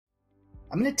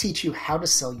I'm going to teach you how to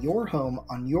sell your home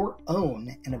on your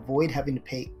own and avoid having to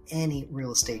pay any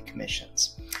real estate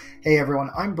commissions. Hey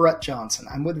everyone, I'm Bret Johnson.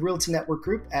 I'm with Realty Network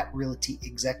Group at Realty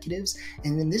Executives,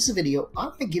 and in this video, I'm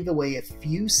going to give away a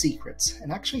few secrets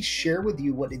and actually share with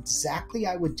you what exactly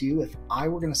I would do if I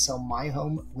were going to sell my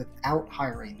home without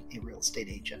hiring a real estate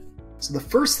agent. So the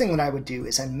first thing that I would do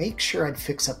is I'd make sure I'd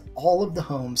fix up all of the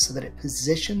homes so that it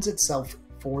positions itself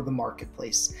for the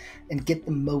marketplace and get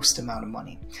the most amount of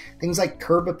money. Things like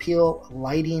curb appeal,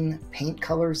 lighting, paint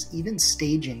colors, even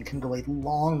staging can go a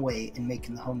long way in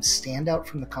making the home stand out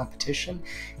from the competition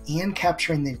and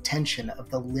capturing the attention of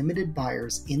the limited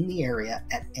buyers in the area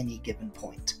at any given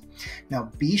point. Now,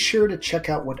 be sure to check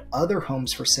out what other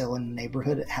homes for sale in the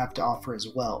neighborhood have to offer as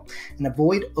well, and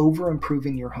avoid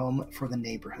over-improving your home for the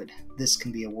neighborhood. This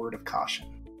can be a word of caution.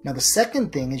 Now, the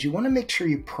second thing is you want to make sure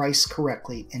you price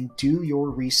correctly and do your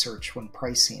research when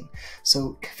pricing.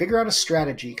 So figure out a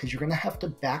strategy because you're going to have to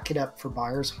back it up for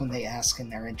buyers when they ask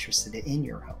and they're interested in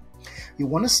your home. You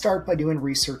want to start by doing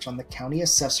research on the county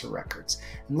assessor records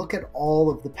and look at all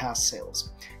of the past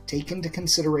sales. Take into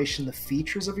consideration the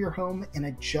features of your home and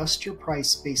adjust your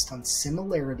price based on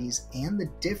similarities and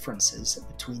the differences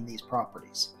between these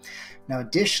properties. Now,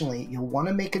 additionally, you'll want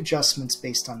to make adjustments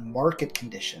based on market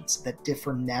conditions that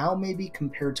differ now maybe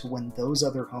compared to when those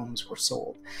other homes were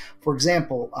sold. For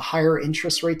example, a higher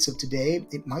interest rates of today,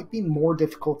 it might be more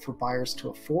difficult for buyers to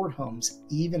afford homes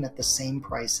even at the same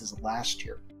price as last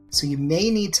year. So you may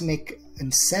need to make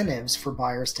incentives for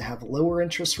buyers to have lower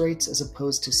interest rates as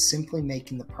opposed to simply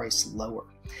making the price lower.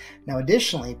 Now,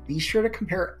 additionally, be sure to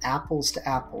compare apples to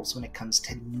apples when it comes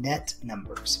to net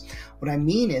numbers. What I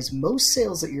mean is most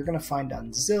sales that you're going to find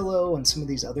on Zillow and some of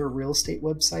these other real estate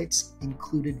websites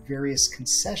included various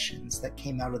concessions that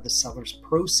came out of the seller's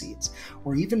proceeds,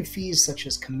 or even fees such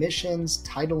as commissions,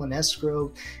 title and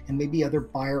escrow, and maybe other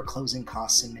buyer closing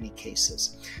costs in many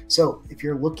cases. So if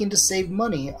you're looking to save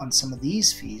money on some of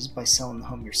these fees by selling the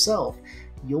home yourself,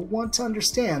 you'll want to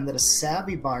understand that a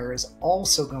savvy buyer is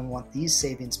also going to want these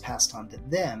savings passed on to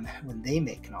them when they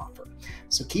make an offer.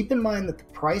 So keep in mind that the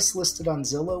price listed on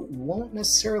Zillow won't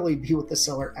necessarily be what the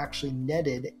seller actually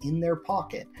netted in their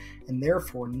pocket, and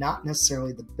therefore not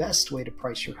necessarily the best way to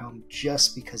price your home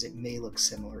just because it may look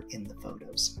similar in the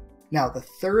photos. Now, the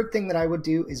third thing that I would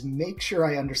do is make sure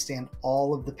I understand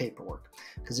all of the paperwork.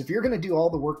 Because if you're going to do all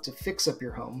the work to fix up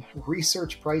your home,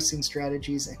 research pricing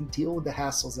strategies, and deal with the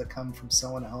hassles that come from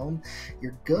selling a home,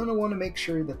 you're going to want to make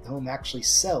sure that the home actually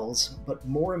sells, but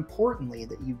more importantly,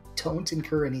 that you don't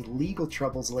incur any legal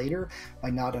troubles later by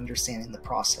not understanding the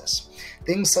process.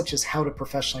 Things such as how to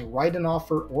professionally write an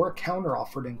offer or a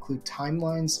counteroffer to include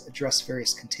timelines, address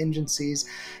various contingencies,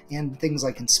 and things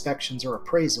like inspections or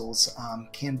appraisals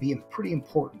can be pretty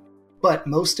important. But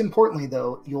most importantly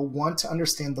though, you'll want to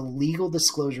understand the legal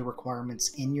disclosure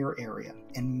requirements in your area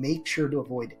and make sure to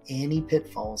avoid any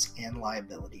pitfalls and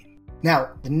liability.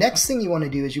 Now, the next thing you want to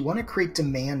do is you want to create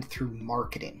demand through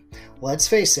marketing. Let's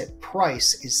face it,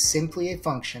 price is simply a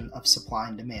function of supply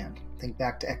and demand. Think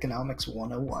back to Economics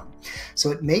 101.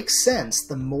 So it makes sense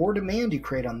the more demand you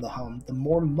create on the home, the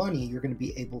more money you're going to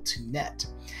be able to net.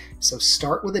 So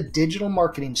start with a digital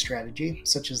marketing strategy,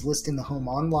 such as listing the home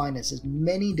online as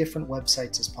many different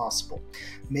websites as possible.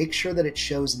 Make sure that it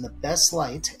shows in the best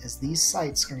light, as these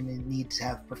sites are going to need to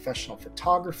have professional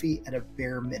photography at a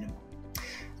bare minimum.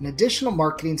 And additional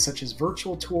marketing such as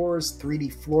virtual tours,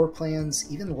 3D floor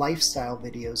plans, even lifestyle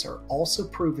videos are also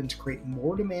proven to create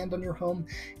more demand on your home,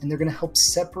 and they're going to help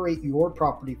separate your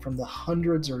property from the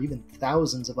hundreds or even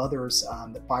thousands of others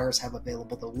that buyers have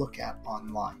available to look at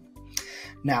online.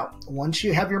 Now, once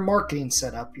you have your marketing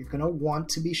set up, you're going to want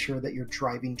to be sure that you're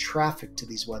driving traffic to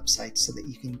these websites so that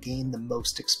you can gain the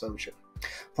most exposure.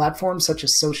 Platforms such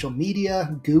as social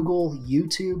media, Google,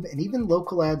 YouTube, and even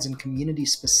local ads and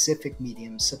community-specific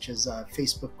mediums such as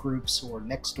Facebook groups or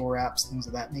Nextdoor apps, things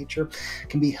of that nature,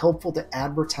 can be helpful to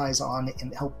advertise on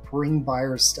and help bring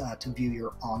buyers to view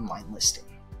your online listing.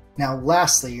 Now,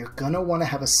 lastly, you're going to want to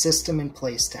have a system in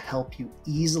place to help you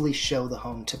easily show the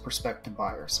home to prospective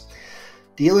buyers.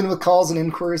 Dealing with calls and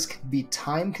inquiries can be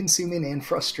time-consuming and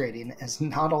frustrating, as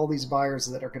not all these buyers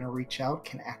that are going to reach out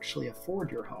can actually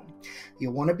afford your home.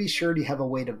 You'll want to be sure you have a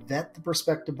way to vet the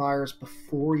prospective buyers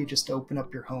before you just open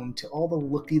up your home to all the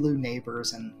looky-loo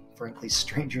neighbors and, frankly,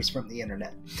 strangers from the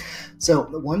internet. So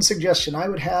the one suggestion I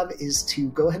would have is to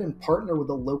go ahead and partner with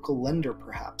a local lender,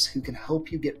 perhaps, who can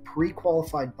help you get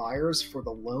pre-qualified buyers for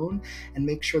the loan and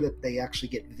make sure that they actually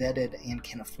get vetted and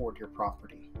can afford your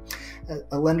property.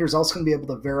 A lender is also going to be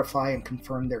able to verify and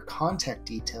confirm their contact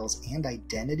details and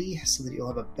identity so that you'll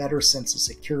have a better sense of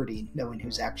security knowing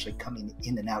who's actually coming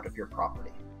in and out of your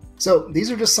property. So these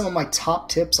are just some of my top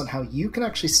tips on how you can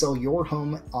actually sell your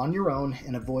home on your own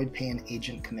and avoid paying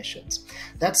agent commissions.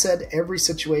 That said, every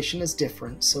situation is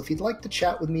different, so if you'd like to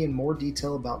chat with me in more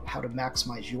detail about how to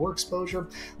maximize your exposure,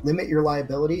 limit your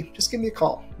liability, just give me a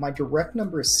call. My direct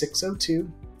number is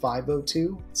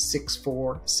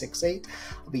 602-502-6468.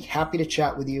 I'll be happy to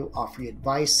chat with you, offer you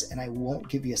advice, and I won't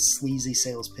give you a sleazy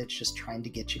sales pitch just trying to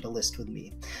get you to list with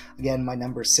me. Again, my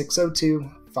number is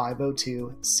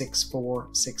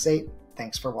 602-502-6468.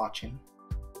 Thanks for watching.